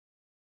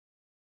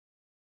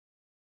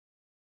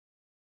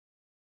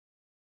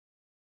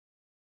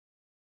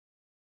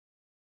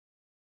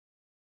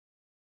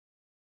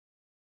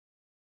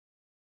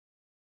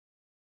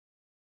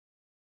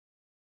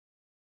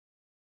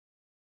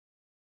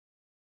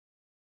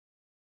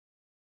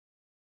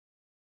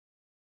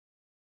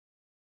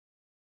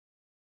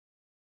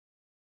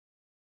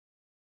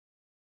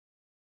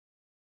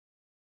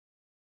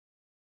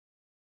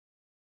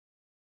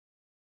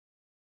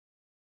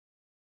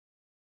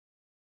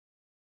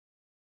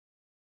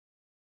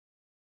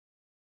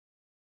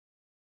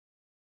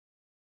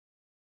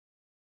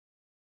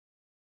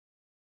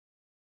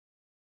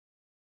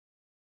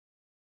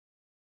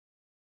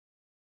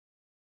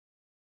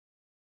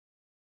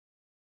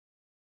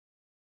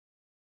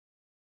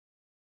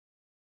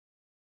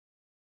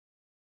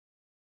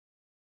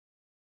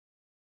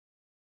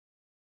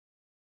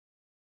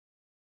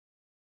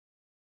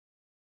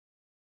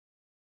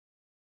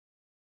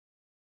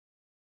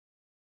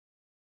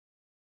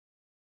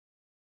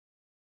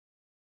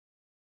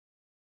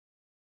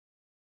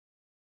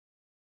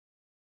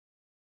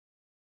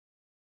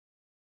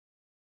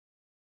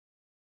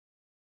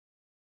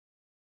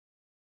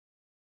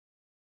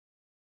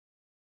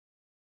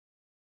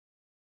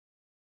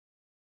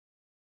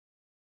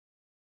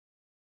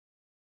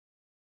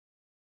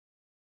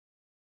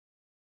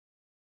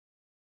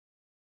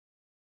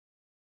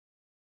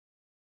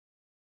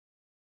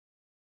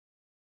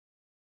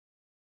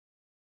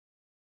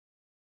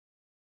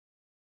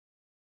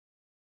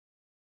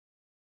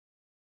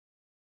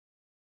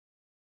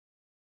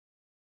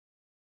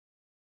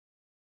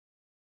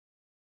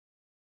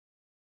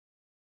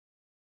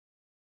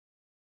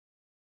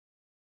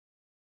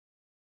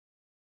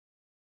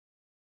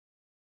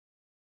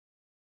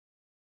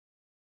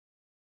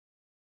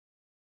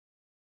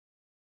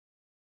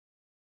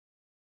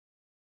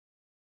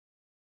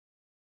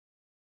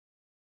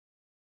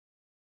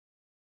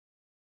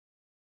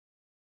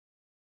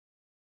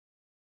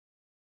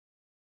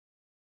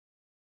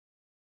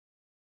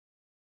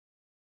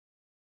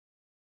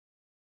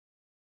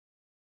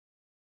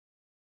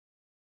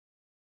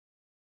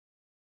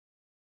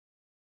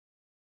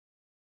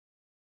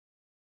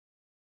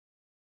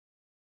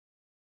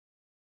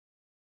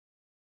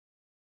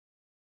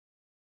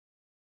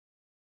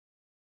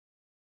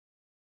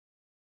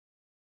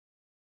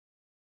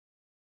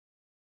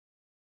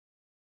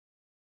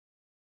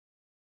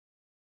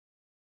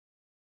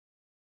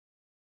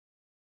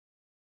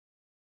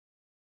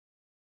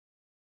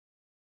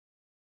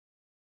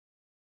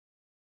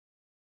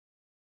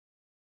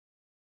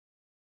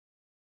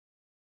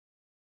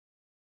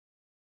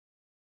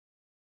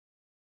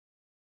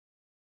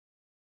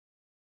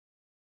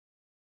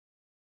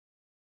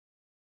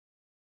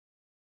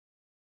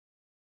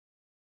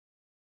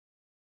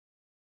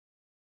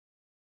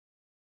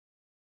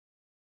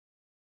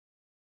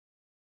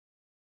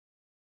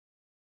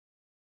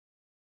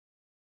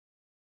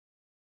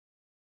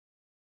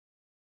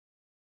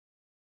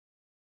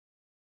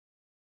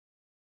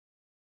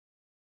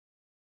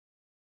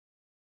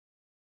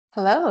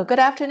Hello, good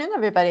afternoon,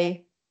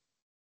 everybody.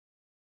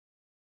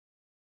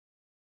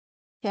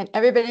 Can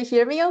everybody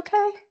hear me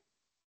okay?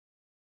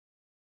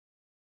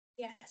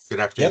 Yes.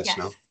 Good afternoon, Yes.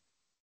 Snow.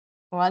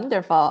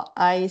 Wonderful.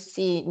 I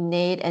see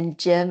Nate and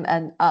Jim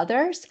and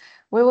others.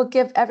 We will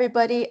give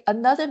everybody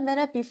another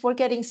minute before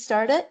getting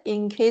started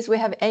in case we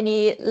have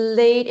any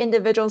late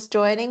individuals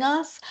joining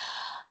us.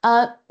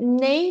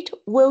 Nate,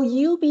 will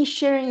you be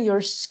sharing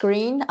your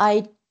screen?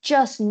 I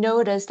just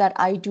noticed that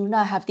I do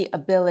not have the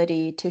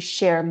ability to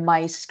share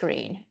my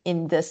screen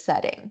in this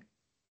setting.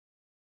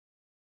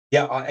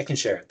 Yeah, I can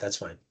share it. That's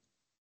fine.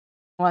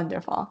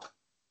 Wonderful.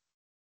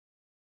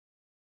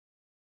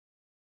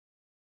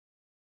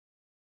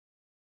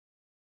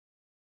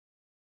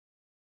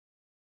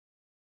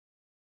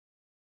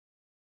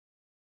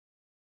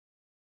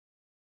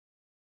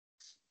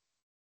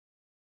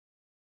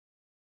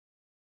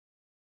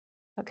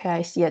 Okay,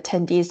 I see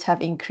attendees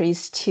have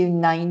increased to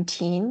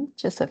 19.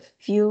 Just a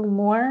few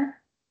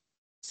more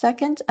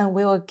seconds and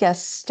we will get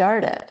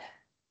started.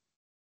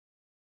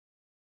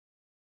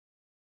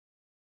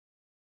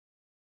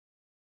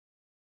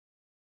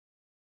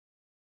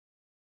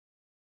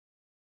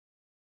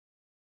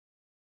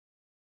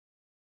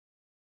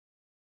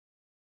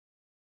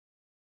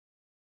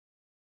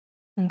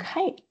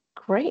 Okay,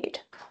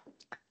 great.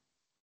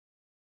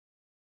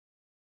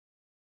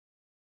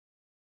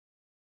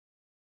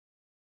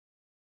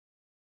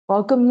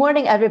 Well, good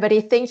morning,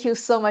 everybody. Thank you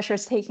so much for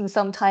taking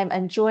some time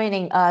and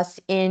joining us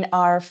in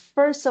our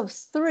first of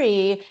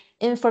three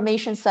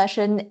information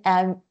session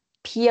and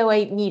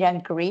POA meet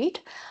and greet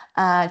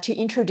to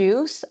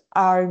introduce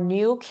our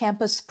new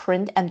campus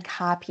print and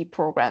copy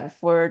program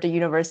for the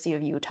University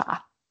of Utah.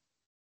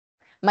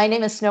 My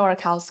name is Snow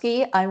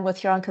Arkowski. I'm with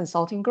Huron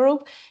Consulting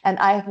Group, and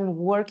I have been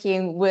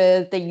working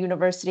with the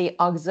University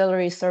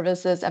Auxiliary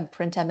Services and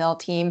Print ML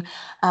team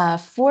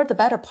for the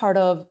better part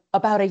of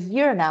about a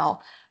year now,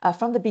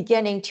 from the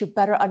beginning to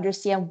better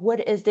understand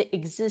what is the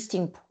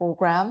existing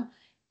program,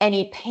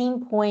 any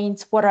pain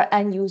points, what our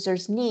end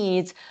users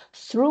needs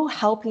through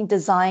helping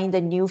design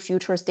the new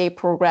future state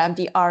program,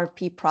 the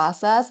RFP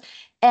process,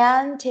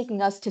 and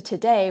taking us to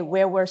today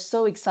where we're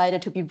so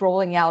excited to be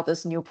rolling out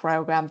this new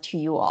program to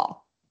you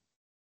all.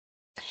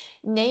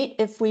 Nate,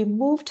 if we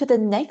move to the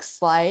next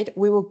slide,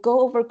 we will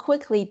go over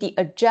quickly the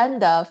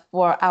agenda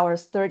for our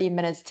 30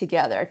 minutes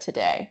together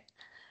today.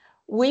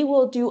 We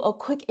will do a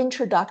quick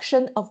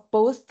introduction of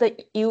both the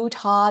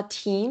Utah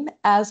team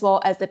as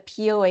well as the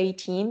POA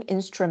team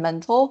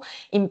instrumental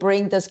in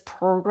bringing this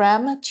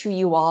program to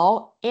you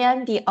all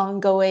and the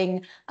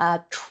ongoing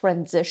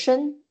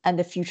transition and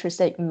the future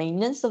state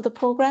maintenance of the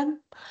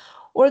program.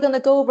 We're going to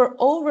go over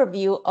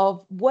overview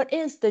of what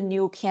is the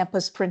new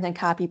campus print and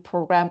copy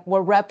program,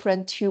 or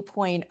RepPrint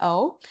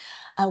 2.0,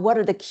 and what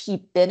are the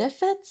key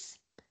benefits.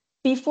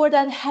 Before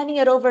then, handing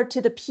it over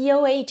to the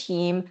POA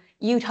team,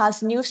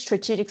 Utah's new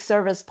strategic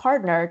service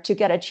partner, to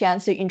get a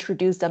chance to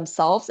introduce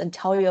themselves and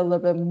tell you a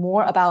little bit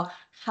more about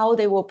how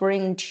they will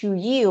bring to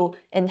you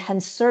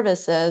enhanced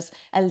services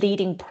and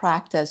leading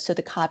practice to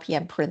the copy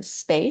and print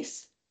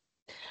space.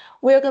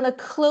 We're going to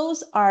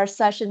close our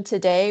session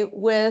today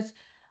with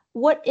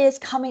what is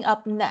coming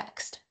up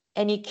next,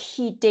 any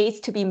key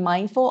dates to be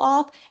mindful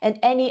of, and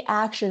any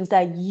actions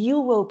that you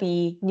will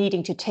be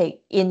needing to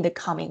take in the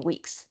coming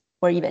weeks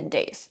or even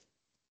days,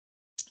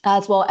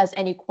 as well as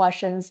any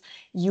questions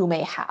you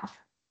may have.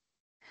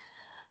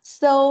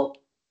 So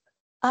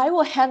I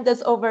will hand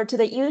this over to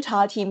the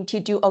Utah team to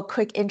do a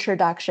quick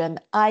introduction.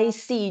 I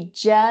see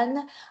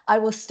Jen. I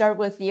will start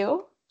with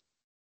you.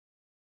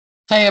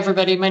 Hi,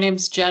 everybody. My name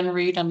is Jen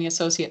Reed. I'm the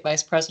Associate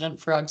Vice President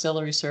for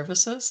Auxiliary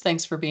Services.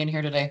 Thanks for being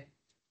here today.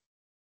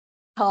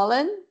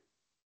 Colin.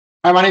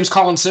 Hi, my name is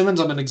Colin Simmons.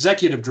 I'm an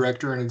Executive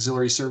Director in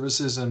Auxiliary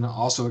Services and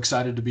also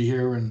excited to be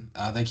here, and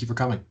thank you for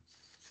coming.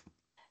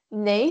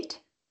 Nate.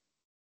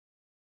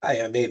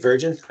 Hi, I'm Nate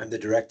Virgin. I'm the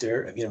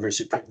Director of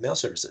University Print and Mail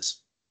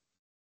Services.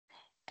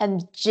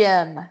 And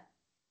Jim.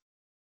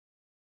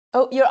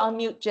 Oh, you're on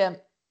mute, Jim.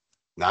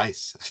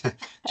 Nice.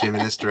 Jim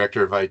is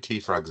Director of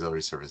IT for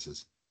Auxiliary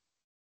Services.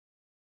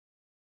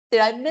 Did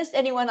I miss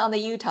anyone on the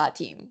Utah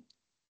team?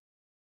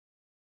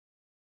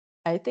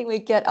 I think we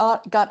got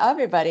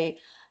everybody.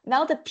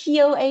 Now the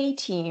POA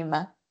team.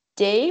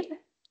 Dave?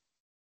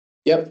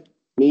 Yep,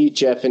 me,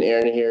 Jeff, and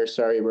Aaron here.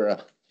 Sorry, we're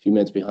a few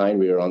minutes behind.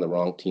 We were on the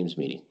wrong Teams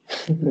meeting.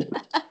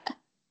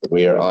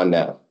 We are on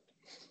now.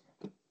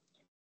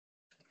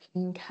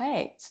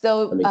 Okay,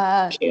 so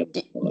yeah.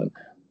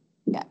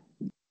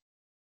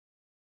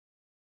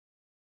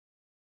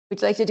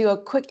 Would you like to do a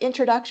quick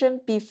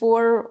introduction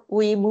before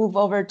we move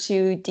over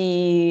to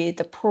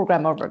the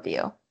program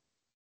overview?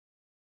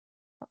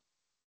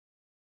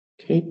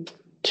 Okay,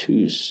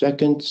 2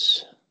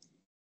 seconds.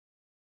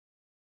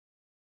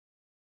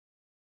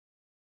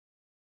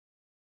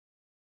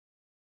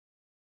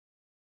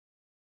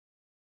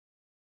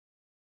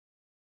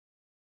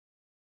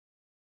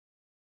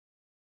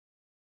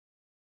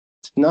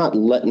 It's not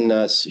letting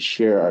us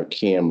share our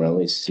camera. Let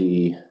me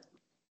see.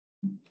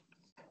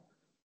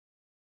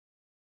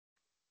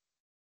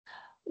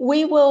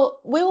 We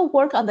will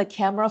work on the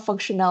camera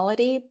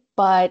functionality,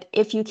 but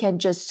if you can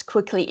just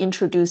quickly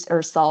introduce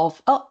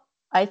yourself. Oh,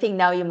 I think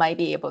now you might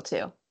be able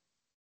to.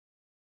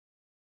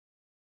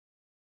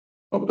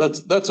 Oh,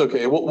 that's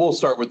okay. We'll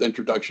start with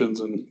introductions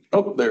and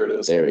oh, there it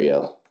is. There we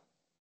go.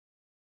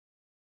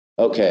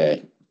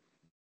 Okay,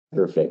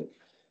 perfect.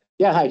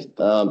 Yeah, hi.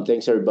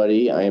 Thanks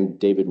everybody. I am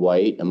David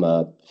White. I'm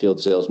a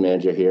field sales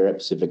manager here at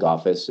Pacific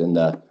office in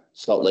the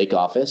Salt Lake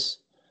office.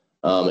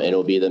 And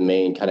it'll be the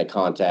main kind of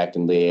contact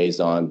and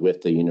liaison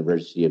with the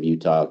University of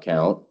Utah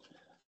account.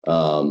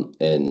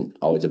 And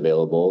always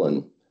available,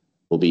 and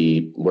we'll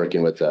be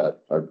working with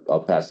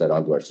I'll pass that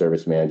on to our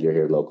service manager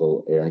here,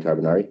 local, Aaron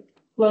Carbonari.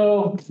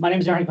 Hello, my name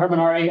is Aaron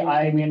Carbonari.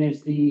 I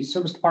manage the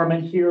service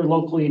department here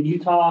locally in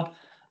Utah.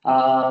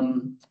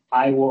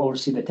 I will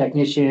oversee the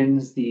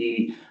technicians,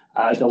 the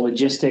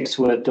logistics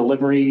with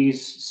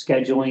deliveries,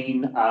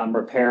 scheduling,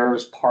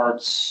 repairs,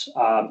 parts,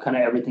 kind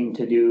of everything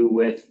to do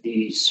with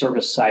the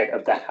service side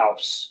of the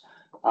house.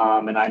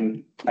 And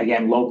I'm,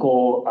 again,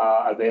 local,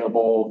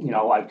 available.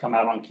 I've come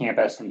out on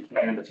campus and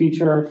plan in the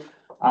future,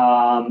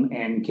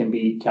 and can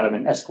be kind of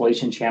an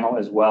escalation channel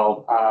as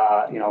well,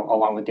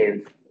 along with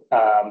David,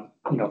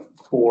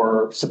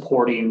 for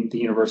supporting the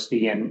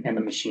university and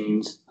the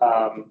machines,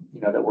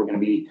 that we're going to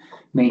be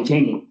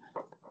maintaining.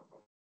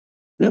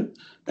 Yep.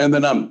 And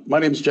then my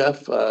name's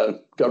Jeff,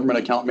 government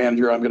account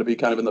manager. I'm going to be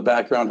kind of in the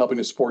background helping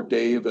to support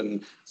Dave,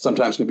 and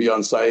sometimes going to be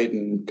on site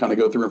and kind of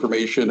go through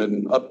information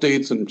and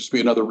updates and just be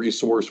another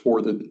resource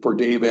for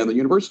Dave and the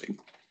university.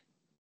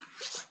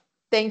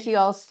 Thank you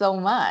all so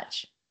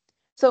much.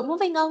 So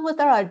moving on with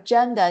our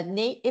agenda,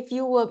 Nate, if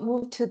you would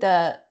move to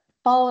the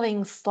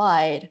following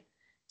slide.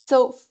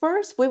 So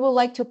first, we would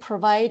like to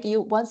provide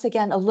you once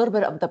again a little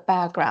bit of the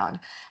background.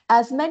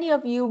 As many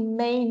of you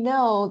may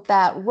know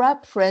that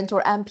RepPrint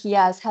or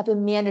MPS have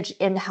been managed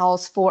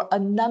in-house for a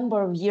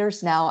number of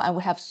years now, and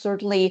we have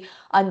certainly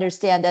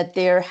understand that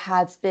there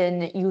has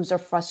been user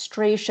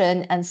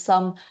frustration and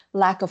some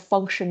lack of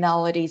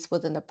functionalities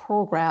within the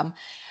program.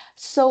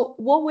 So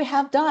what we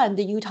have done,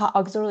 the Utah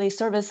Auxiliary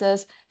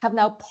Services have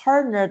now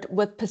partnered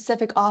with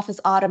Pacific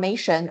Office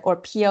Automation or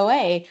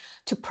POA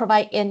to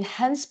provide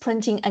enhanced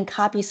printing and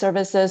copy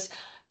services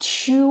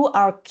to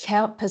our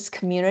campus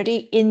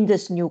community in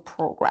this new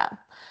program.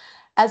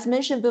 As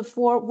mentioned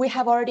before, we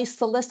have already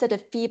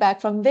solicited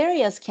feedback from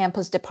various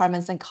campus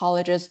departments and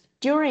colleges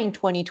during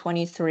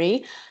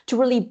 2023 to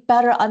really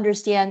better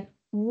understand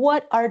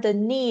what are the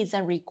needs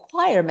and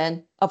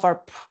requirements of our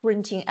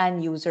printing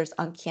end users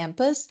on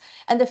campus.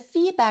 And the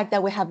feedback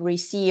that we have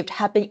received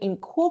have been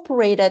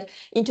incorporated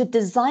into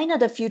design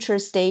of the future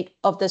state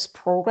of this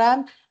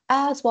program,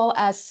 as well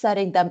as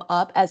setting them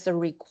up as a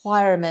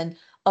requirement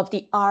of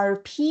the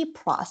RP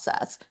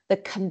process, the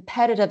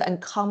competitive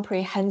and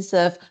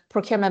comprehensive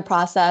procurement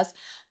process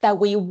that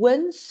we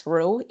went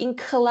through in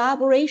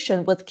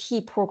collaboration with key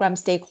program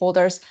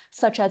stakeholders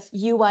such as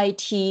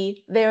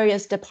UIT,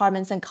 various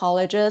departments and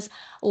colleges,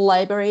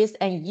 libraries,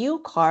 and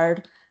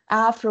UCARD,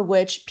 after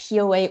which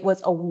POA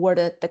was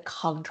awarded the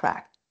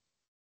contract.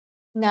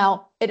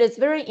 Now, it is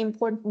very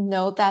important to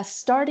note that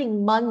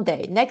starting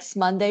next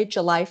Monday,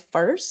 July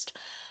 1st,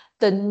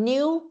 the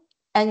new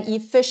and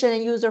efficient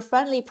and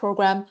user-friendly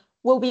program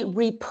will be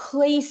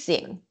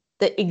replacing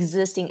the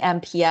existing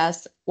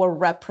MPS or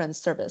RepPrint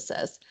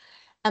services.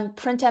 And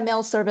print and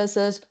mail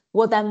services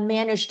will then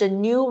manage the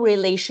new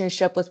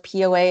relationship with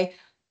POA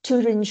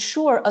to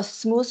ensure a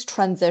smooth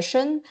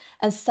transition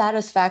and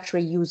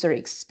satisfactory user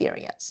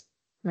experience.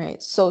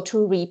 Right. So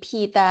to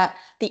repeat that,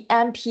 the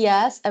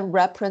MPS and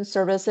RepPrint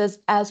services,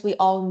 as we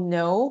all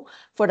know,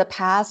 for the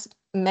past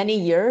many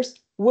years,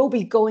 will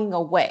be going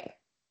away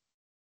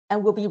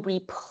and will be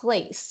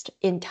replaced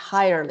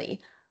entirely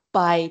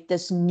by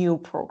this new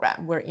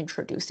program we're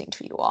introducing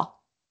to you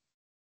all.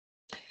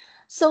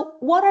 So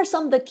what are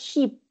some of the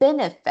key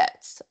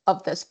benefits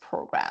of this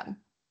program?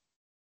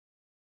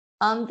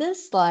 On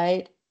this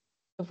slide,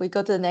 if we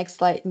go to the next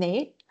slide,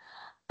 Nate,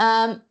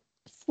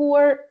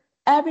 for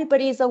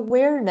everybody's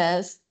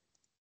awareness,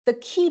 the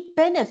key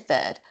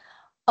benefit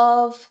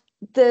of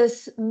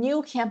this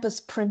new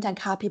campus print and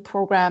copy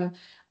program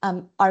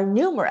are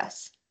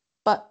numerous,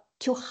 but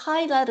to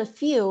highlight a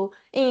few,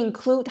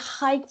 include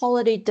high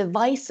quality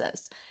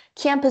devices.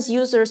 Campus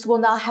users will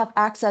now have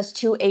access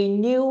to a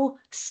new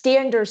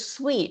standard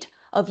suite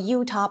of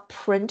Utah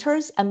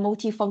printers and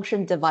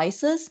multifunction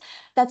devices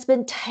that's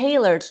been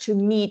tailored to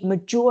meet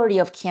majority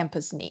of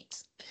campus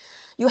needs.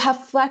 You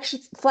have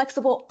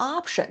flexible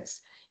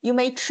options. You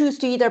may choose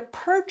to either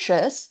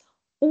purchase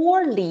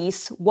or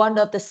lease one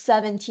of the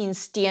 17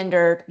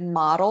 standard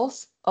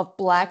models of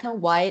black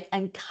and white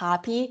and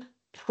copy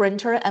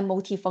printer and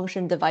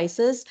multifunction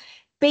devices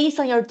based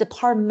on your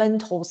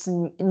departmental's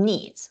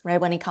needs, right,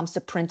 when it comes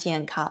to printing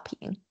and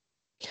copying.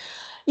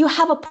 You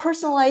have a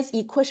personalized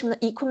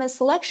equipment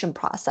selection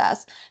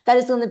process that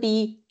is going to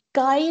be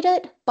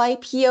guided by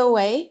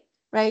POA,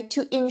 right,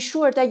 to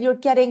ensure that you're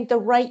getting the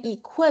right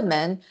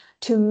equipment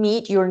to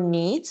meet your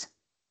needs,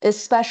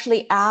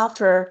 especially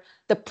after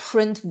the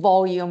print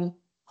volume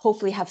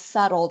hopefully have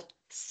settled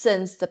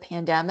since the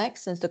pandemic,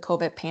 since the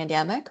COVID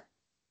pandemic.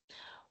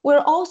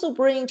 We're also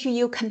bringing to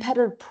you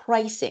competitive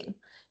pricing.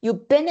 You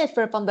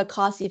benefit from the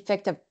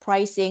cost-effective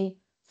pricing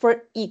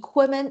for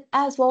equipment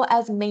as well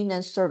as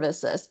maintenance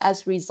services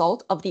as a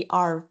result of the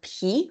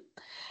RFP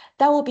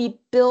that will be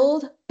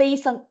billed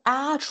based on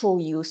actual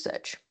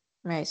usage,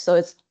 right? So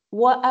it's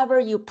whatever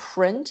you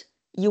print,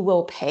 you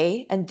will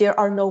pay, and there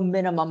are no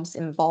minimums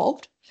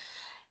involved.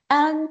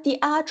 And the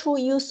actual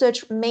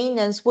usage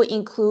maintenance will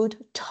include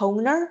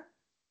toner,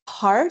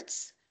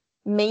 parts,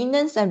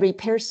 maintenance and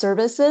repair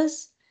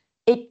services.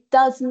 It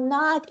does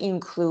not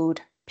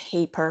include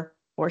paper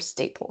or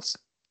staples.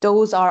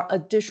 Those are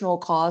additional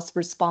costs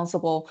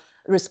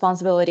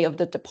responsibility of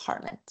the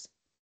department.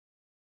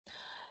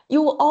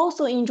 You will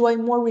also enjoy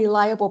more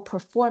reliable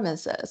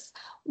performances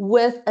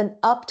with an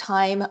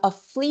uptime, a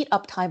fleet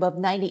uptime of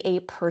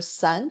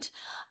 98%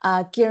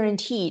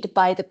 guaranteed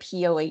by the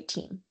POA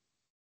team.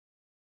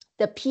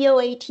 The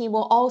POA team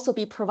will also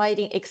be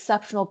providing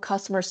exceptional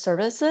customer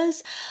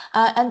services,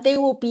 and they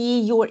will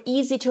be your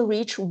easy to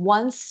reach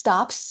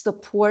one-stop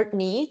support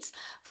needs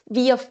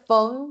via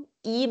phone,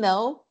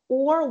 email,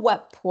 or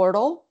web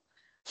portal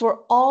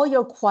for all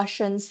your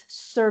questions,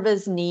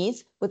 service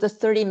needs with a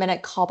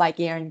 30-minute callback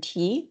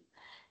guarantee.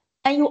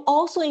 And you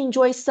also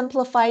enjoy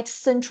simplified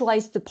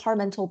centralized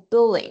departmental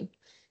billing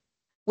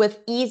with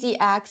easy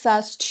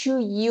access to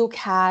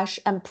UCash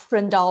and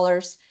print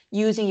dollars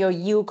using your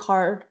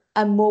UCard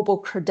and mobile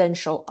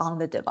credential on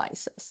the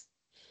devices.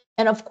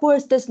 And of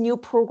course, this new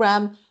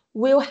program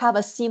will have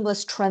a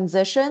seamless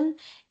transition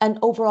and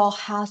overall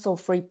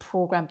hassle-free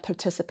program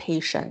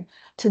participation,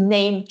 to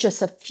name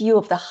just a few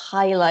of the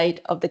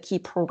highlight of the key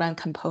program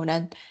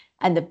component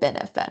and the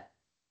benefit.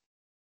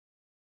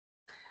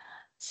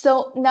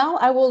 So now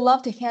I would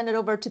love to hand it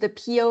over to the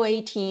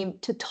POA team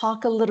to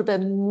talk a little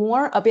bit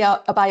more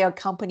about your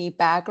company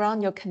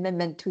background, your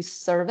commitment to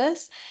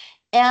service,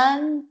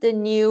 and the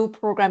new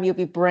program you'll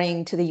be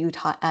bringing to the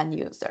Utah end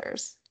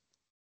users.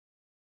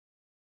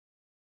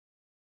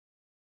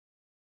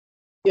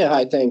 Yeah,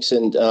 hi, thanks.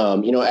 And,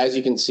 as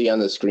you can see on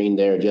the screen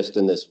there, just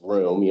in this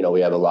room,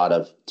 we have a lot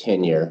of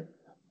tenure.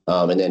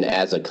 And then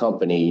as a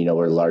company,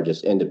 we're the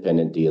largest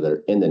independent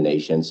dealer in the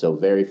nation. So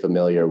very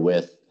familiar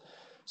with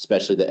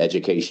especially the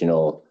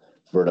educational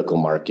vertical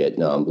market,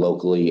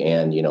 locally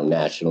and,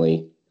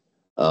 nationally.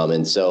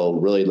 And so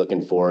really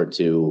looking forward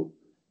to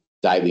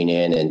diving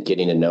in and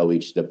getting to know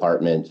each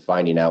department,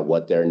 finding out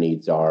what their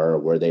needs are,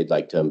 where they'd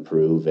like to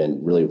improve,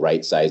 and really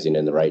right sizing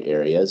in the right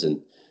areas.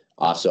 And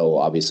also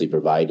obviously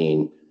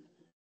providing,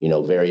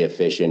 very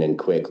efficient and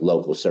quick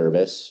local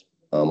service.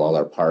 All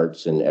our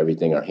parts and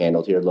everything are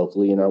handled here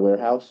locally in our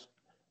warehouse.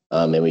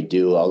 And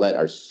I'll let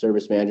our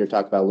service manager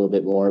talk about a little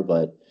bit more,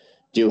 but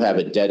do have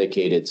a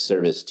dedicated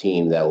service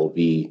team that will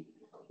be,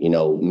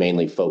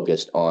 mainly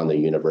focused on the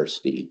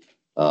university.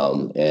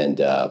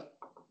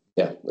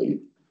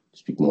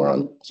 Speak more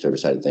on the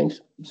service side of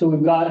things. So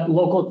we've got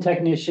local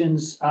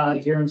technicians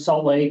here in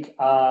Salt Lake,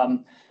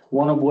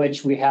 one of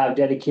which we have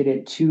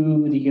dedicated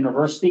to the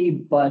university,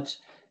 but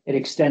it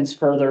extends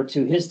further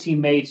to his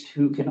teammates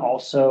who can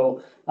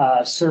also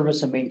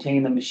service and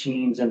maintain the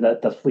machines and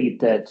the fleet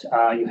that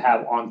you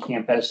have on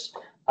campus.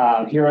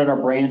 Here at our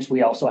branch,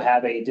 we also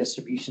have a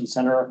distribution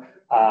center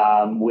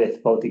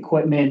with both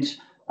equipment,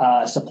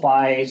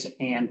 supplies,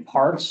 and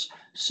parts.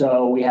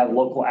 So we have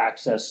local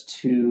access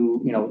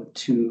to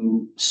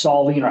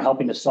solving or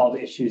helping to solve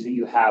issues that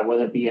you have,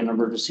 whether it be an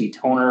emergency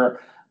toner,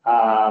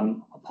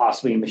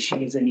 possibly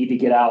machines that need to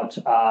get out,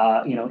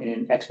 in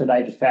an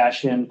expedited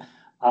fashion,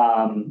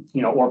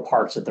 or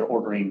parts that they're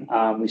ordering.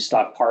 We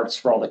stock parts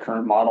for all the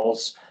current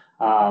models,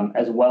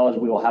 as well as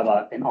we will have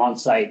an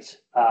on-site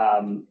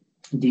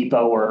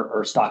depot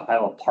or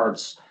stockpile of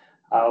parts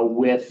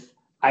with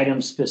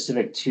items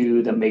specific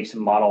to the makes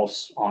and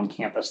models on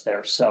campus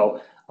there.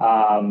 So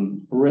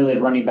really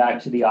running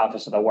back to the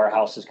office of the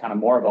warehouse is kind of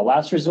more of a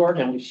last resort,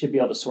 and we should be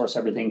able to source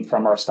everything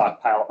from our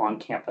stockpile on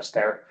campus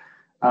there.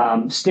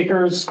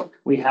 Stickers,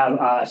 we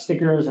have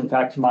stickers. In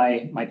fact,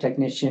 my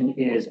technician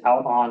is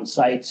out on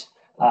site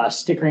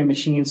stickering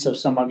machines. So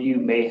some of you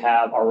may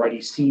have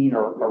already seen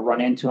or run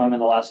into them in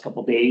the last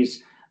couple of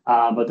days,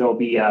 but there will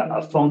be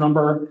a phone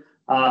number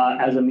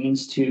as a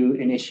means to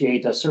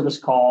initiate a service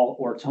call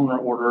or toner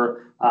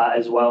order,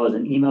 as well as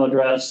an email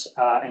address,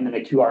 and then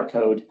a QR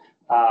code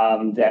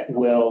that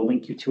will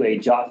link you to a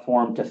jot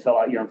form to fill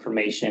out your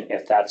information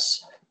if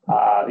that's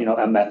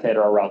a method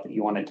or a route that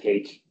you want to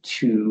take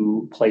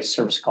to place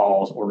service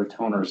calls, order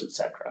toners,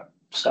 etc.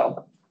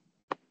 So,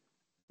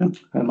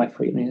 am I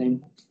forgetting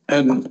anything?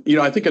 And,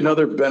 I think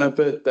another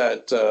benefit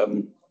that,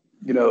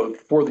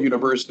 for the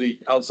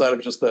university, outside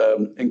of just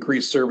the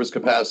increased service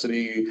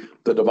capacity,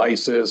 the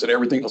devices, and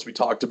everything else we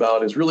talked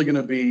about, is really going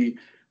to be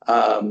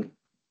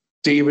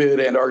David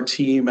and our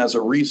team as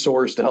a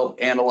resource to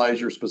help analyze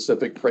your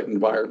specific print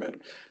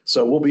environment.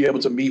 So we'll be able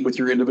to meet with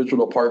your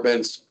individual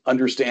departments,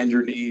 understand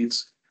your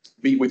needs,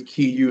 meet with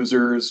key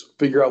users,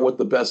 figure out what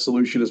the best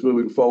solution is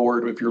moving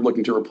forward. If you're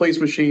looking to replace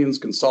machines,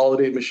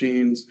 consolidate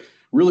machines,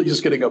 really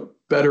just getting a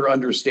better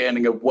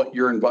understanding of what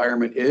your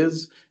environment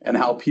is and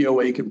how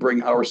POA can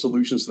bring our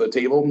solutions to the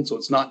table. So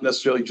it's not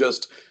necessarily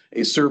just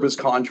a service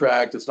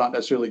contract. It's not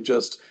necessarily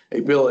just a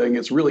billing.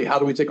 It's really how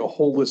do we take a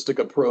holistic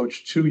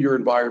approach to your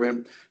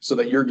environment so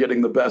that you're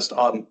getting the best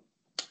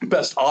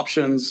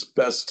options,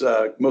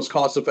 most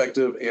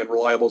cost-effective and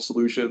reliable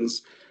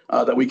solutions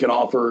that we can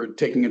offer,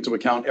 taking into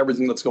account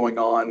everything that's going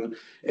on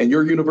in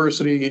your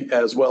university,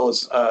 as well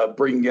as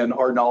bringing in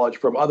our knowledge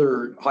from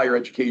other higher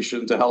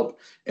education to help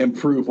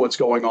improve what's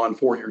going on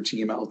for your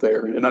team out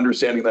there, and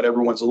understanding that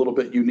everyone's a little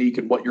bit unique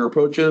in what your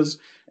approach is,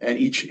 and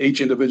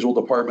each individual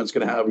department's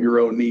going to have your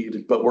own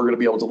need, but we're going to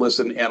be able to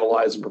listen,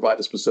 analyze, and provide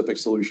a specific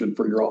solution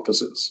for your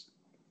offices.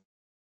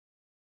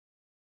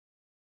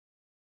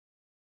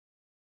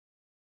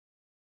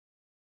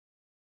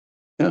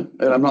 Yeah,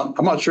 and I'm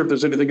not sure if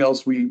there's anything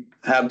else we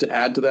have to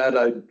add to that.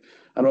 I don't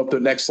know if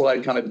the next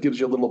slide kind of gives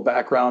you a little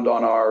background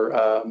on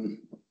our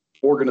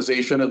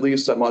organization, at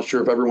least. I'm not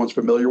sure if everyone's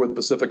familiar with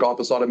Pacific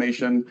Office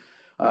Automation.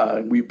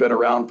 We've been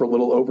around for a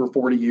little over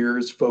 40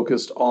 years,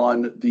 focused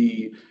on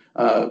the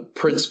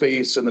print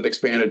space, and then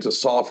expanded to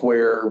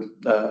software,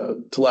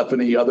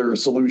 telephony, other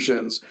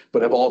solutions,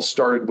 but have all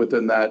started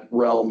within that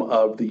realm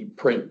of the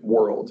print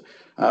world.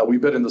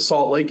 We've been in the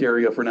Salt Lake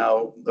area for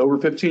now over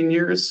 15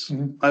 years,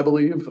 I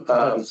believe,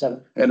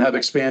 and have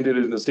expanded,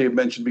 and as Dave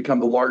mentioned, become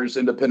the largest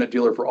independent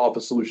dealer for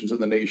office solutions in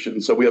the nation.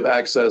 So we have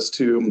access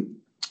to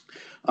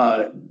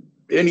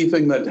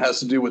anything that has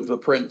to do with the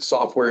print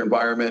software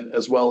environment,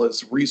 as well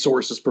as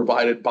resources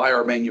provided by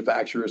our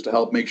manufacturers to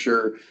help make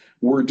sure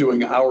we're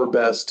doing our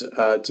best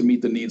to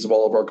meet the needs of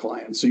all of our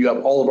clients. So you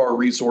have all of our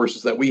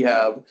resources that we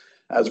have.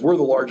 As we're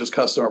the largest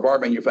customer of our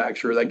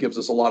manufacturer, that gives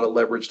us a lot of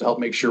leverage to help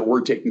make sure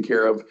we're taking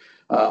care of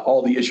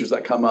all the issues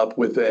that come up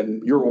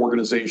within your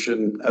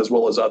organization as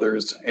well as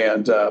others,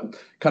 and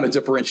kind of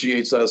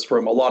differentiates us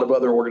from a lot of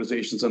other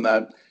organizations in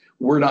that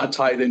we're not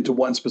tied into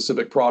one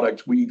specific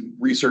product. We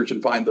research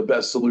and find the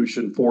best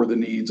solution for the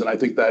needs. And I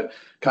think that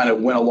kind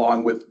of went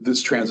along with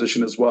this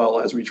transition as well,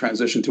 as we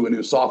transition to a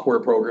new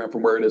software program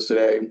from where it is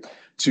today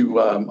to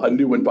a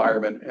new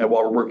environment. And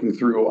while we're working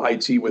through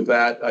IT with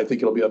that, I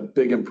think it'll be a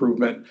big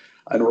improvement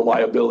in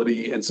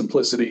reliability and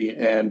simplicity,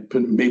 and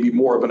maybe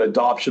more of an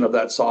adoption of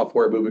that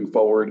software moving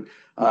forward.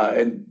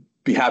 And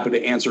be happy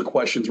to answer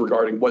questions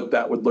regarding what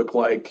that would look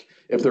like,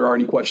 if there are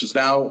any questions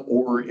now,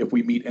 or if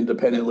we meet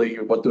independently,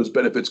 what those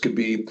benefits could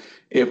be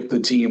if the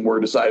team were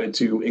decided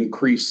to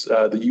increase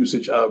the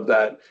usage of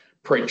that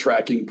print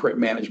tracking, print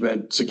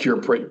management, secure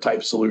print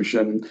type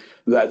solution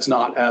that's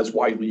not as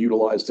widely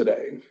utilized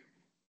today.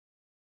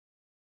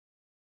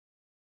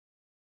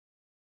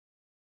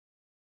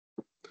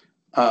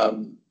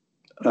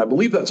 I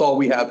believe that's all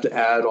we have to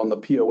add on the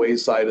POA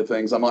side of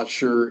things. I'm not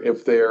sure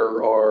if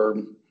there are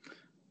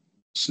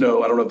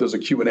Snow, I don't know if there's a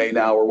Q&A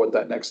now or what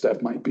that next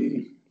step might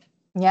be.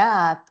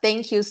 Yeah,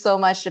 thank you so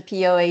much, the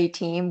POA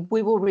team.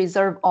 We will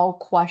reserve all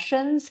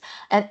questions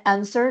and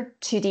answer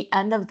to the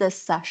end of this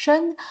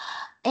session.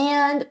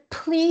 And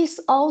please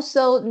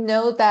also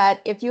know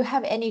that if you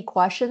have any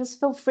questions,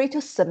 feel free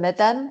to submit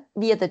them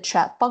via the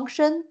chat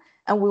function,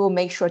 and we will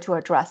make sure to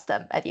address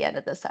them at the end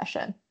of the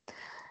session.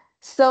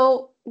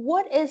 So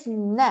what is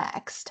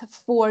next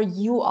for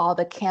you all,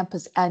 the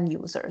campus end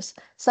users?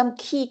 Some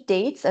key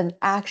dates and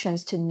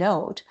actions to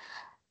note.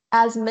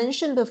 As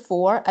mentioned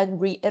before,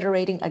 and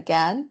reiterating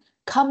again,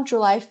 come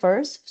July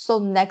 1st, so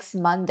next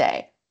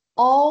Monday,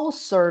 all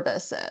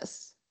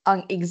services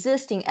on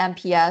existing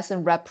MPS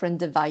and reprint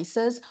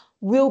devices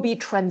will be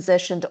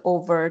transitioned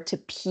over to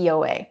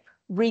POA,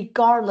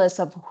 regardless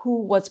of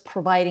who was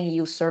providing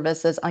you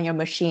services on your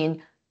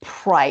machine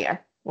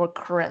prior or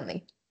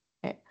currently.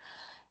 Okay.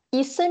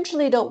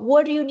 Essentially,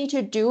 what you need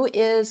to do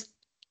is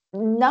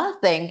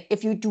nothing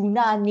if you do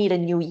not need a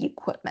new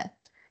equipment.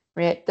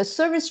 Right? The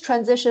service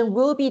transition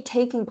will be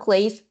taking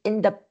place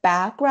in the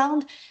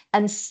background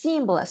and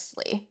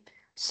seamlessly.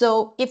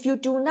 So if you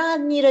do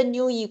not need a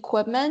new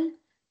equipment,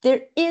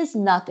 there is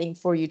nothing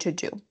for you to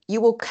do.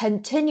 You will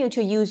continue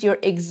to use your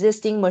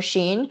existing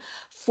machine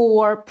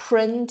for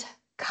print,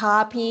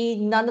 copy.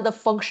 None of the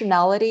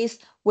functionalities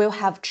will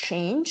have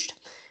changed.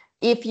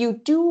 If you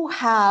do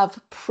have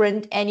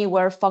print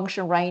anywhere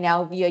function right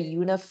now via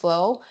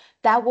Uniflow,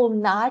 that will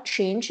not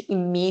change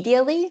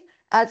immediately.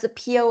 As the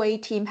POA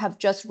team have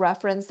just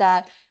referenced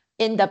that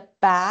in the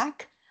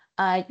back,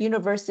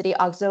 University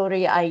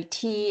Auxiliary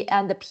IT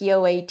and the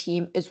POA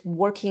team is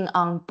working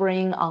on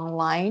bringing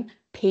online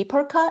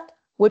PaperCut,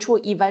 which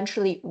will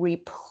eventually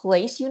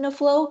replace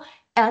Uniflow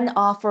and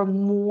offer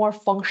more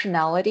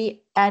functionality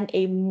and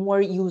a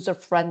more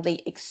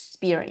user-friendly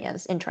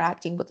experience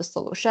interacting with the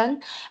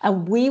solution.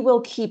 And we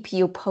will keep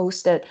you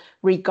posted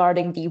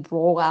regarding the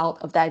rollout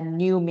of that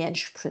new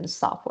managed print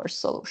software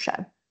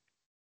solution.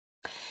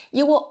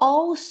 You will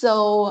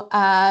also,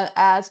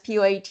 as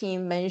POA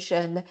team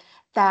mentioned,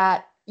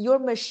 that your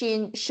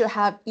machine should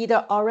have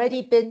either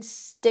already been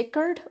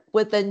stickered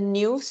with a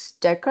new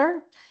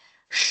sticker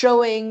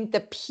showing the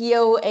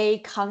POA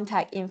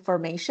contact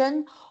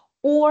information,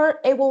 or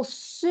it will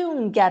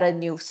soon get a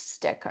new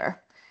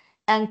sticker.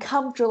 And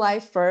come July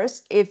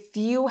 1st, if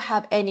you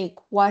have any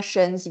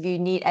questions, if you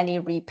need any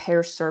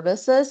repair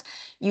services,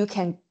 you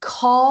can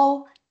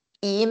call,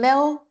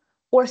 email,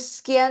 or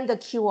scan the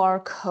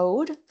QR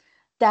code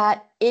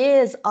that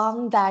is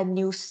on that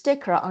new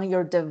sticker on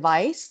your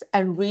device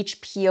and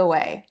reach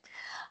POA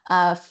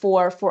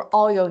for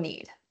all your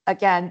need.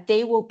 Again,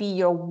 they will be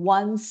your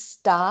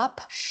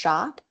one-stop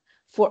shop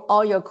for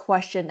all your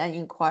questions and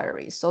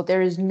inquiries. So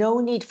there is no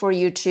need for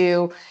you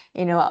to,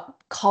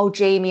 call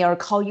Jamie or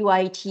call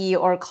UIT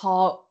or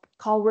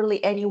call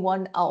really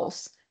anyone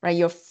else, right?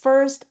 Your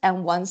first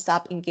and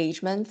one-stop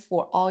engagement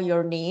for all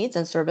your needs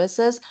and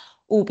services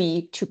will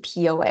be to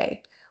POA,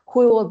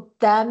 who will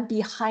then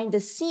behind the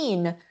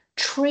scene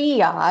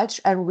triage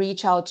and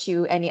reach out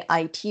to any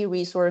IT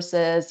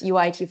resources,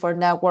 UIT for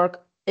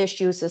network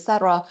issues,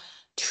 etc.,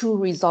 to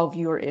resolve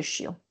your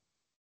issue.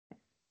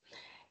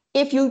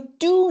 If you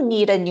do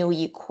need a new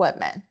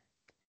equipment,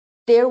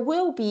 there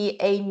will be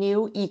a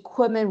new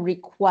equipment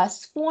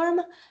request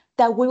form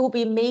that we will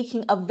be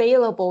making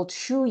available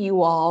to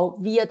you all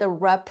via the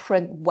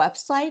RepPrint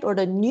website or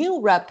the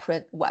new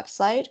RepPrint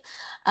website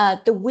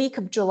the week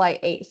of July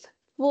 8th.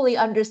 Fully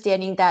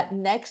understanding that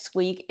next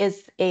week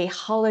is a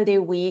holiday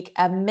week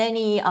and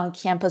many on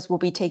campus will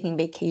be taking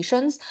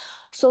vacations.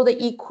 So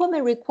the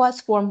equipment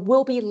request form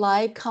will be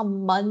live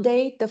come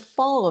Monday, the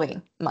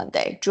following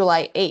Monday,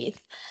 July 8th.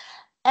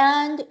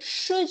 And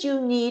should you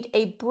need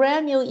a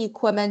brand new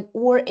equipment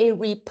or a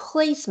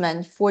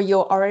replacement for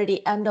your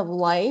already end of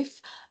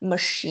life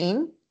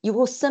machine, you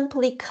will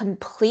simply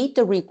complete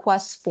the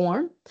request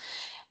form.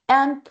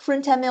 And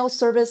Print and Mail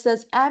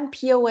Services and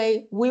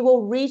POA, we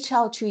will reach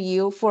out to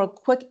you for a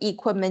quick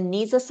equipment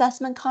needs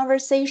assessment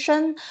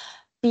conversation.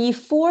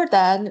 Before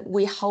then,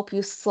 we help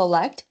you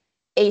select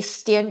a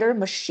standard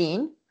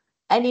machine,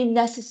 any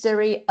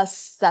necessary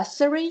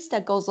accessories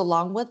that goes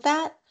along with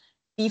that,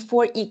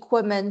 before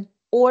equipment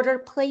order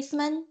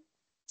placement,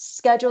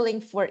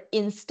 scheduling for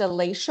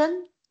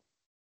installation,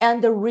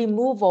 and the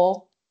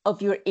removal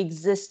of your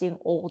existing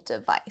old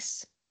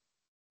device.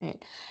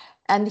 Right.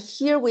 And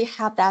here we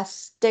have that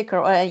sticker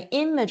or an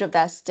image of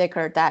that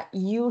sticker that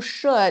you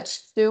should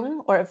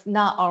soon, or if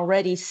not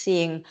already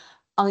seeing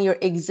on your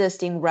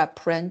existing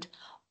RepPrint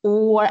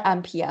or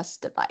MPS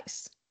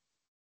device.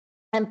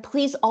 And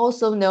please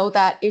also know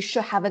that it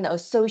should have an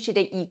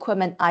associated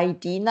equipment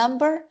ID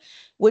number,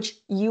 which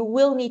you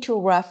will need to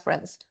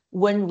reference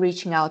when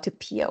reaching out to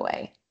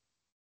POA.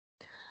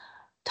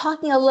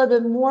 Talking a little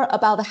bit more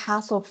about the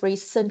hassle-free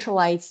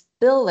centralized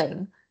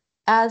billing,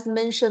 as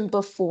mentioned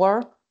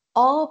before,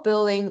 all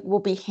billing will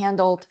be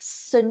handled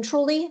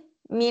centrally,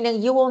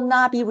 meaning you will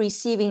not be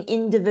receiving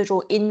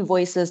individual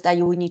invoices that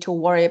you will need to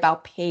worry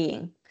about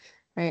paying,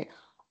 right?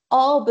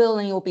 All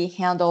billing will be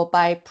handled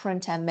by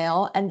Print and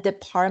Mail, and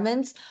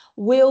departments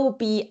will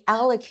be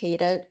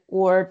allocated,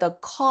 or the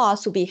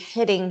cost will be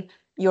hitting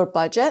your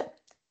budget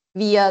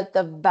via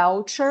the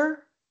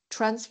voucher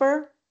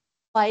transfer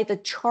by the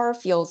char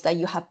fields that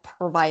you have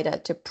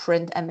provided to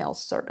Print and Mail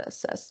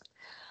Services.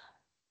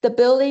 The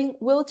billing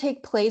will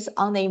take place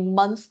on a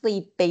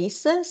monthly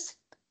basis,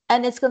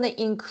 and it's going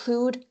to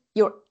include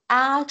your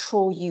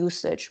actual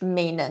usage,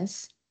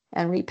 maintenance,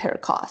 and repair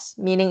costs.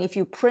 Meaning if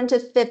you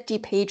printed 50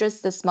 pages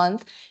this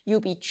month,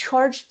 you'll be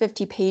charged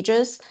 50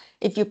 pages.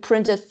 If you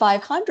printed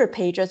 500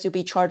 pages, you'll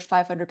be charged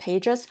 500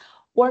 pages,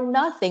 or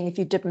nothing if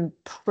you didn't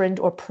print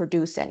or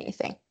produce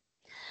anything.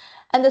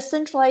 And the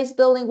centralized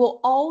billing will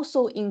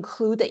also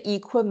include the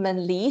equipment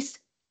lease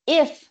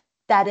if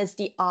that is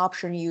the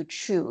option you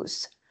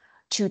choose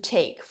to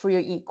take for your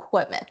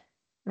equipment,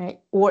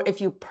 right? Or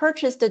if you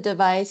purchase the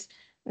device,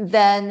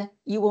 then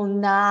you will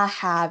not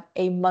have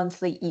a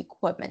monthly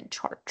equipment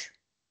charge.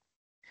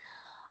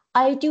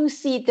 I do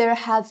see there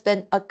has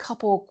been a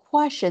couple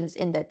questions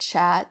in the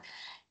chat.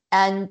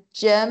 And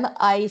Jim,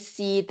 I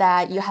see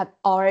that you have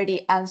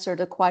already answered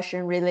the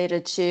question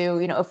related to,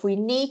 if we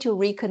need to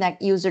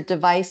reconnect user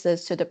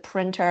devices to the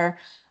printer,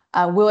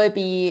 will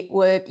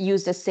it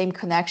use the same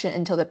connection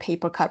until the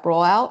paper cup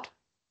rollout?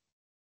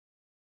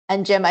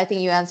 And Jim, I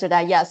think you answered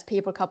that. Yes,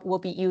 paper cup will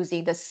be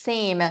using the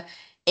same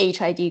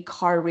HID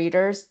card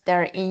readers that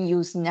are in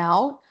use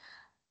now.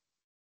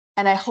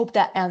 And I hope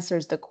that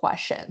answers the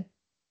question.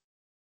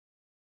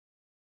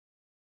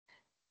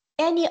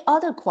 Any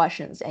other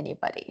questions,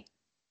 anybody?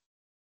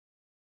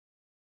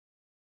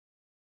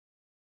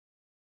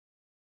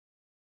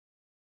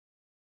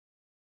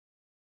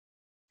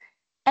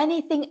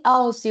 Anything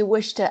else you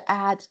wish to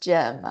add,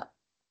 Jim?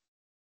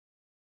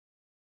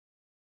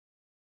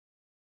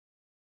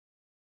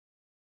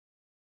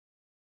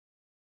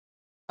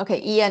 Okay,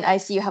 Ian, I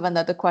see you have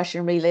another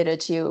question related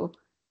to,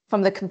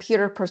 from the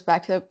computer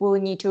perspective, will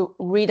we need to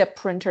read up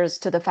printers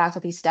to the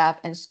faculty, staff,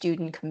 and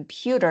student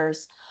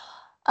computers?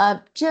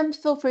 Jim,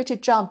 feel free to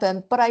jump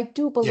in, but I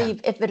do believe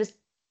if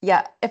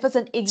it's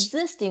an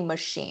existing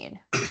machine.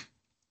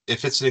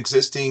 If it's an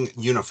existing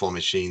uniform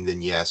machine,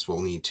 then yes, we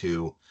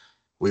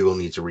will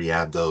need to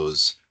re-add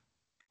those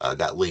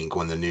that link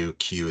when the new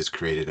queue is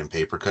created in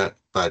PaperCut,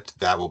 but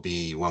that will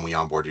be when we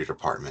onboard your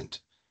department.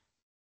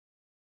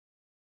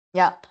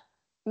 Yep.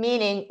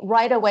 Meaning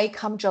right away,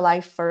 come July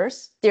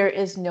 1st, there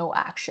is no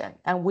action.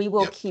 And we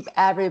will Yep. keep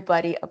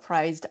everybody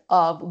apprised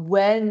of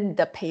when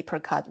the paper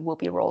cut will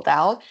be rolled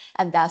out.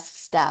 And that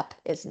step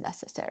is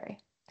necessary.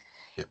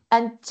 Yep.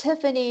 And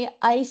Tiffany,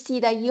 I see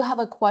that you have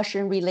a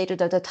question related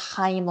to the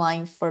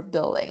timeline for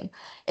billing.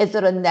 Is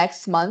it a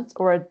next month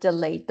or a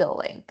delayed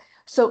billing?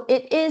 So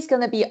it is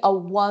going to be a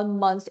 1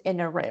 month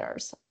in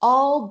arrears.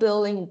 All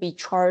billing will be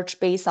charged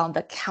based on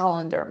the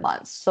calendar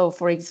month. So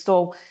for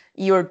example,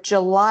 your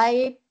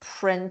July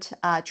print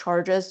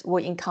charges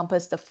will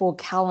encompass the full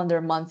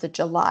calendar month of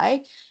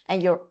July,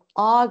 and your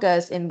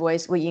August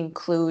invoice will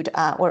include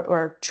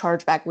or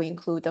chargeback will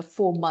include the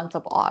full month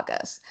of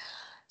August.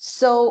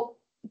 So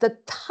the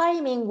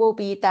timing will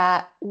be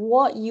that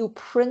what you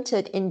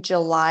printed in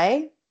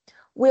July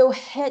will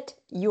hit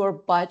your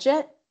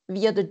budget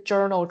via the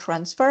journal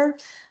transfer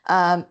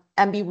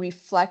and be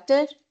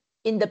reflected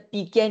in the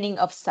beginning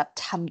of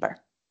September.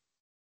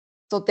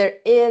 So there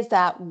is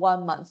that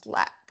 1 month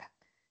lag.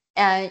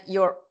 And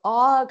your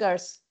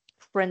August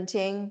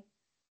printing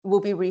will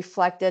be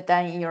reflected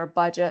then in your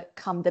budget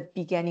come the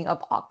beginning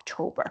of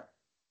October.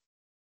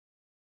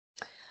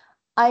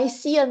 I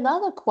see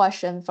another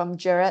question from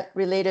Jared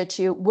related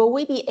to, will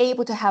we be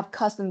able to have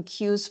custom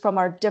queues from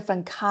our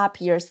different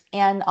copiers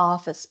and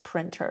office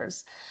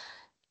printers?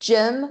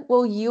 Jim,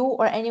 will you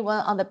or anyone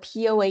on the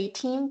POA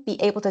team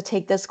be able to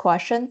take this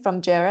question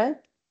from Jared?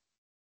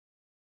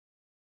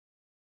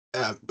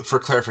 For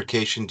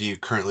clarification, do you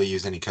currently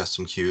use any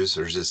custom queues,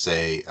 or does it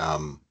say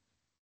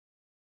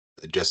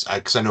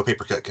because I know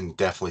PaperCut can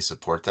definitely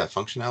support that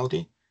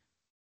functionality.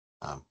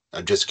 I'm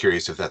just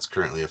curious if that's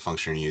currently a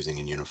function you're using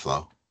in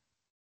Uniflow.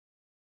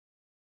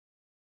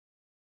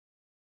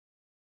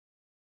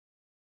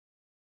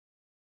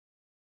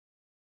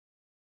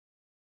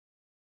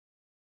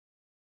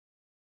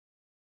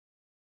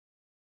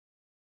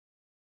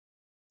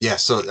 Yeah,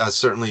 so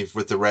certainly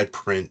with the red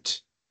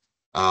print,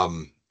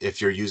 if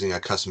you're using a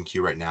custom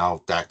queue right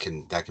now, that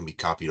can be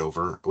copied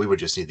over. We would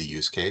just need the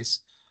use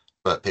case,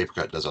 but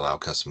PaperCut does allow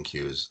custom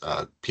queues.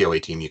 POA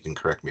team, you can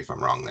correct me if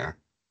I'm wrong there.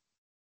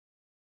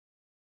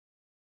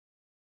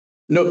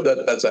 Nope,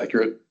 that's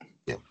accurate.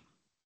 Yeah.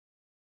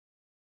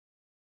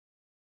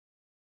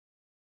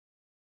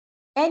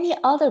 Any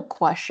other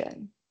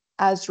question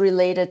as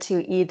related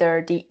to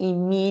either the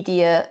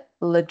immediate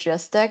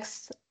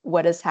logistics,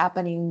 what is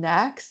happening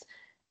next,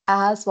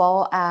 as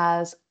well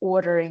as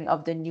ordering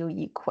of the new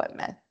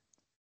equipment?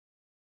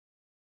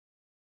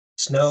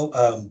 Snow,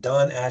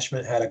 Don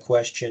Ashman had a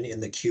question in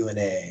the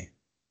Q&A.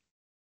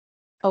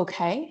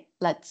 Okay,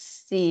 let's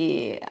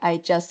see. I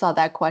just saw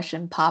that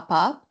question pop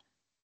up.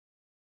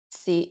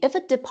 See, if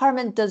a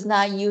department does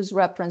not use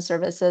reprint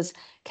services,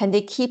 can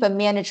they keep a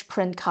managed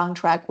print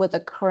contract with the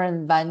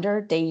current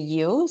vendor they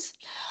use?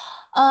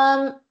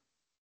 Right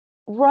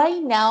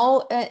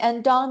now,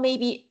 and Don,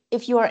 maybe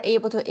if you are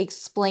able to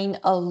explain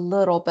a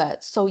little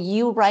bit. So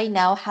you right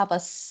now have a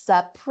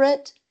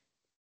separate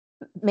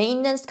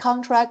maintenance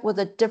contract with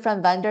a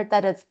different vendor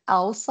that is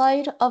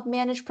outside of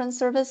managed print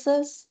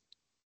services?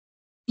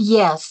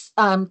 Yes,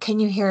 can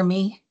you hear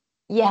me?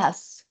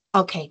 Yes.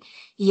 Okay,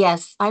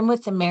 yes, I'm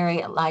with the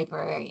Marriott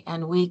Library,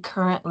 and we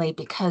currently,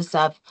 because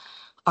of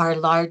our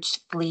large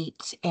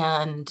fleet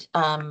and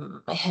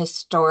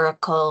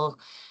historical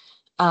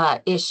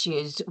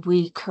issues,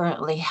 we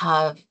currently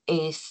have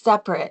a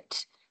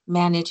separate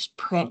managed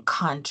print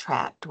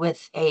contract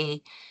with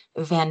a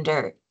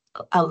vendor,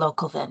 a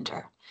local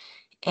vendor.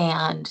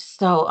 And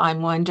so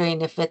I'm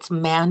wondering if it's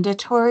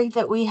mandatory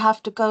that we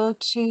have to go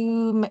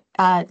to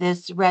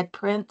this red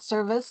print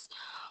service,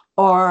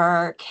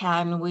 or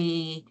can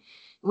we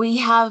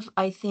have,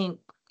 I think,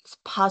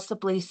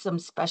 possibly some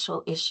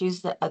special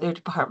issues that other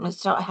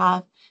departments don't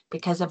have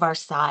because of our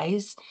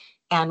size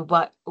and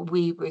what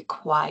we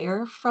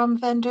require from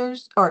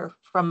vendors or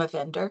from a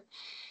vendor.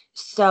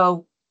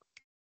 So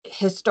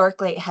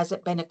historically, it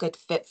hasn't been a good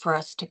fit for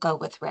us to go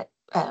with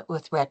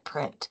red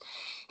print.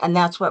 And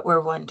that's what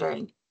we're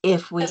wondering,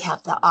 if we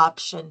have the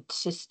option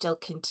to still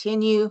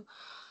continue.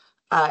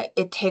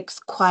 It takes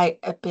quite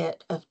a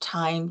bit of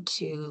time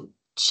to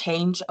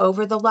change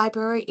over the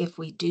library if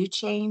we do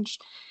change.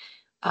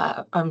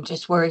 I'm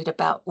just worried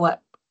about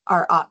what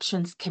our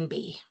options can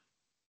be.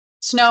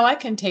 Snow, I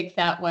can take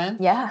that one.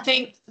 Yeah.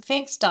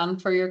 Thanks, Don,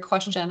 for your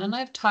question. And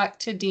I've talked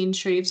to Dean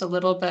Shreves a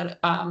little bit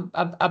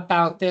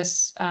about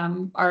this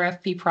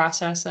RFP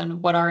process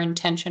and what our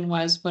intention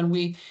was when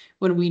we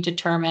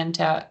determined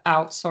to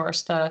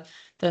outsource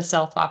the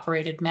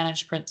self-operated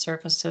managed print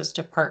services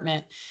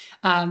department.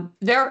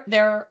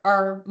 There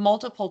are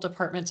multiple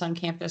departments on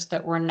campus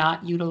that were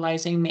not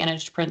utilizing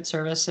managed print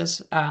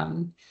services,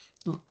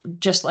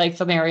 just like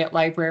the Marriott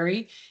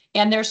Library.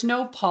 And there's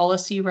no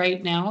policy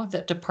right now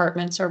that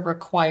departments are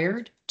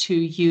required to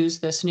use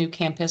this new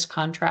campus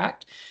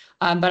contract.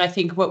 But I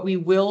think what we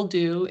will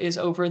do is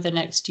over the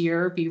next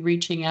year, be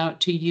reaching out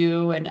to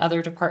you and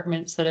other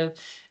departments that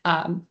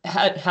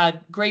have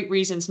had great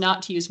reasons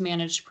not to use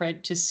managed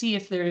print to see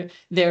if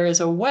there is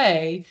a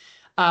way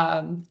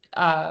to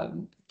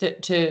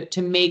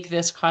make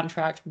this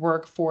contract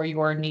work for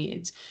your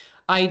needs.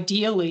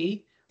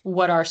 Ideally,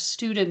 what our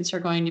students are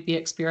going to be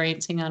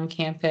experiencing on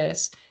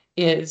campus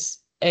is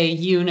a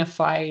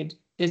unified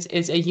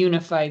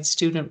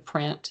student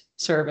print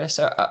service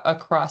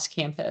across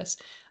campus.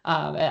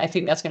 I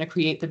think that's going to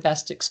create the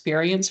best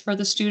experience for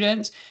the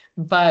students.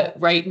 But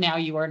right now,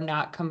 you are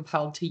not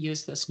compelled to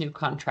use this new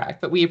contract.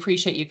 But we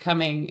appreciate you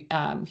coming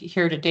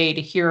here today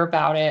to hear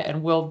about it,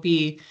 and we'll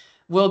be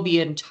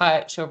in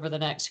touch over the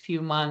next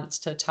few months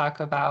to talk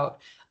about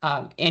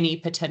any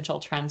potential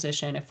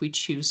transition if we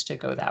choose to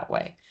go that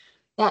way.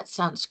 That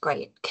sounds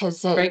great,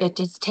 because Great. it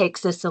just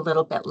takes us a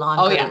little bit Oh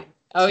longer yeah.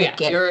 Oh to yeah.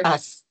 get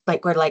us,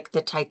 like we're like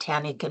the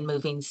Titanic and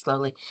moving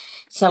slowly.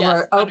 So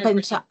Yes, we're open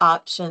 100%. to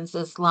options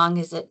as long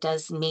as it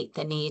does meet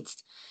the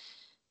needs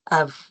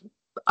of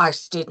our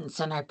students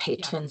and our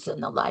patrons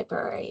in the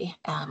library,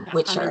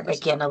 which are 100%.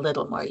 again a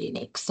little more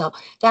unique. So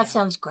that Yeah.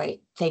 sounds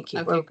great. Thank you.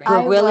 Okay, great.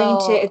 We're willing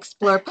to will-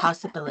 explore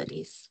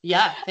possibilities.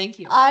 Yeah, thank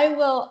you. I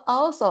will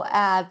also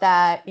add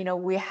that,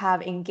 we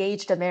have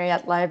engaged the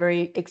Marriott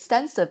Library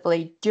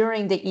extensively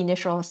during the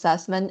initial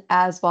assessment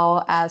as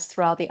well as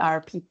throughout the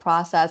RFP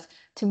process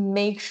to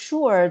make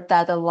sure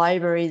that the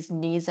library's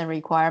needs and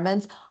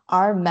requirements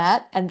are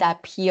met, and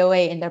that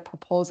POA in their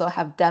proposal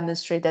have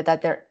demonstrated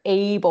that they're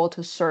able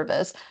to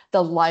service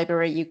the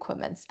library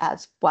equipments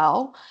as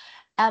well.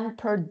 And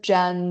per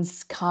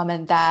Jen's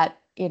comment that,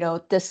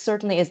 this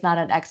certainly is not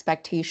an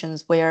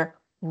expectations where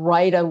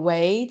right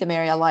away the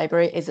Marriott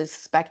Library is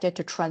expected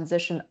to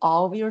transition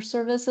all of your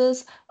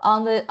services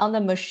on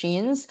the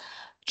machines.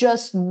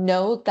 Just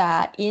note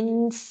that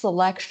in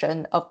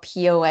selection of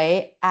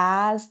POA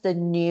as the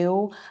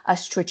new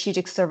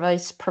strategic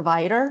service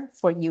provider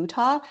for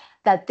Utah,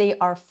 that they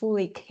are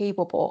fully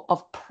capable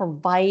of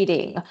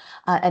providing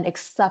an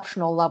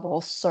exceptional level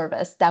of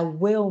service that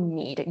will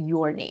meet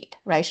your need,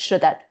 right?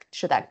 Should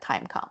that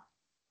time come.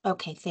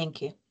 Okay,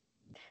 thank you.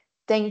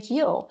 Thank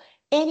you.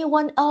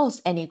 Anyone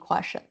else, any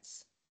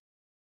questions?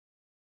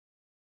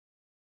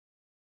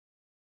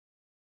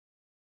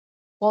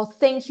 Well,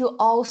 thank you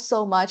all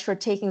so much for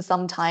taking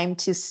some time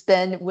to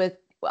spend with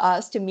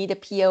us to meet the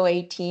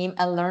POA team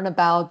and learn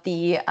about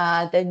the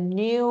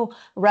new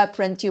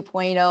RepPrint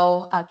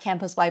 2.0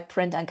 campus-wide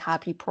print and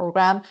copy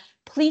program.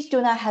 Please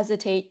do not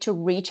hesitate to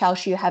reach out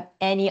should you have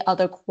any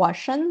other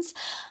questions.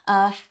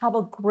 Have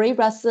a great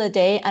rest of the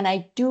day. And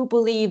I do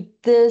believe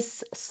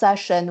this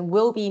session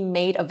will be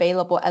made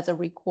available as a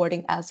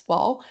recording as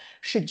well,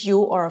 should you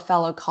or a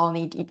fellow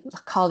colleague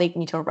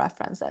need to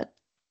reference it.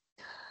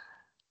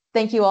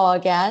 Thank you all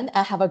again,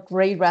 and have a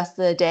great rest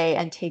of the day,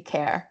 and take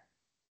care.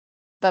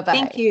 Bye-bye.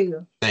 Thank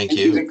you. Thank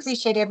you.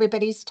 Appreciate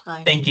everybody's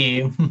time. Thank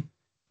you.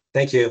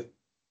 Thank you.